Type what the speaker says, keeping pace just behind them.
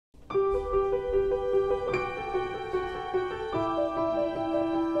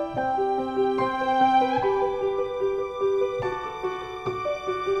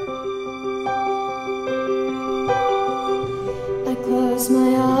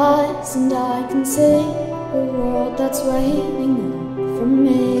eyes and I can see a world that's waiting up for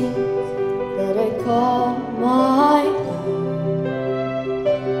me, that I call my own.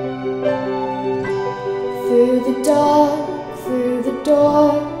 Through the dark, through the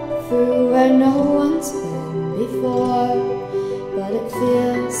door, through where no one's been before, but it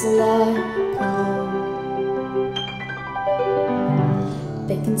feels like home.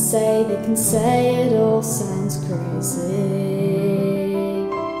 They can say it all sounds crazy.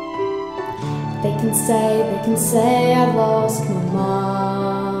 They can say I've lost my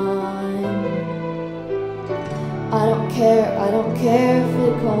mind. I don't care if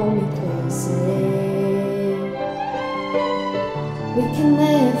they call me crazy. We can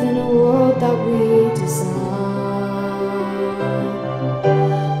live in a world that we design.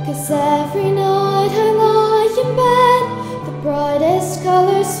 'Cause every night I lie in bed, the brightest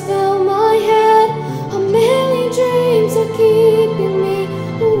colors fill my head. A million dreams are keeping me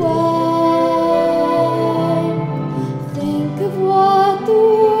awake. Think of what the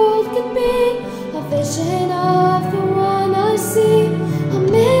world could be, a vision of the one I see. A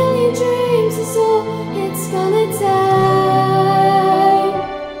million dreams is all it's gonna take.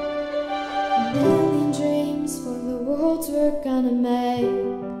 A million dreams for the world we're gonna make.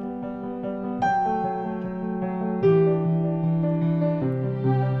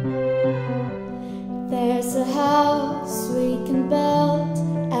 There's a house we can build,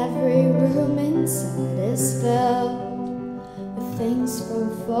 every room inside is filled with things from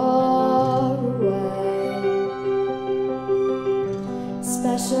far away.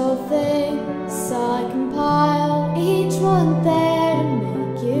 Special things I compile, each one there to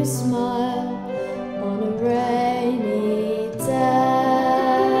make you smile on a rainy day.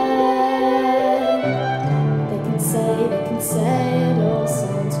 They can say it all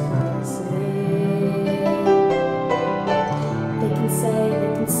sounds crazy. They can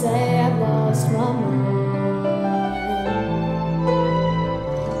say I've lost my mind.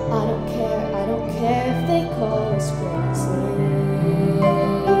 I don't care if they call us crazy.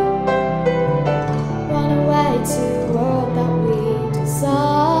 Run away to a world that we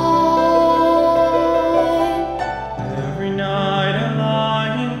design. Every night I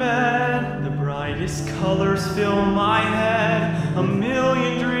lie in bed, the brightest colors fill my head. A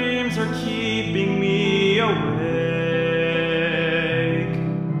million dreams are keeping me awake.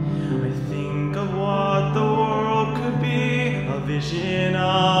 I think of what the world could be, a vision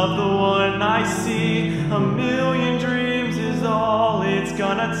of the one I see. A million dreams is all it's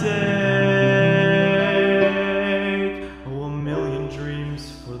gonna take. Oh, a million dreams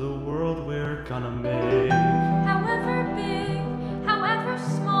for the world we're gonna make. However big, however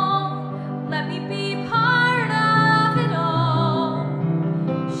small, let me be part of it all.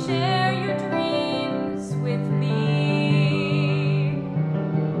 Share your dreams with me.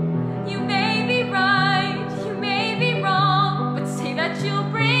 You may be right, you may be wrong, but say that you'll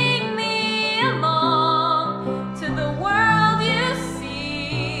bring me along to the world you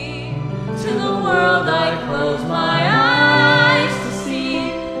see, to the world I close my eyes to see.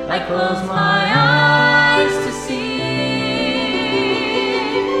 I close my eyes to see.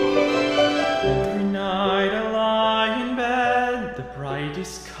 Every night I lie in bed, the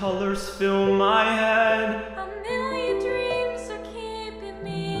brightest colors fill my head. A million dreams are keeping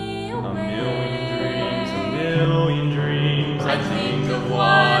me A awake. million dreams. I think of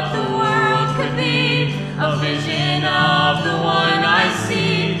what the world could be, a vision of the one I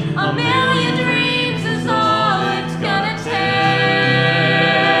see. A million dreams is all it's gonna take.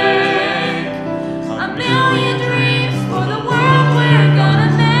 A million dreams for the world we're gonna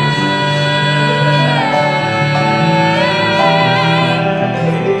make.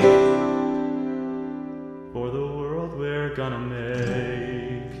 For the world we're gonna make.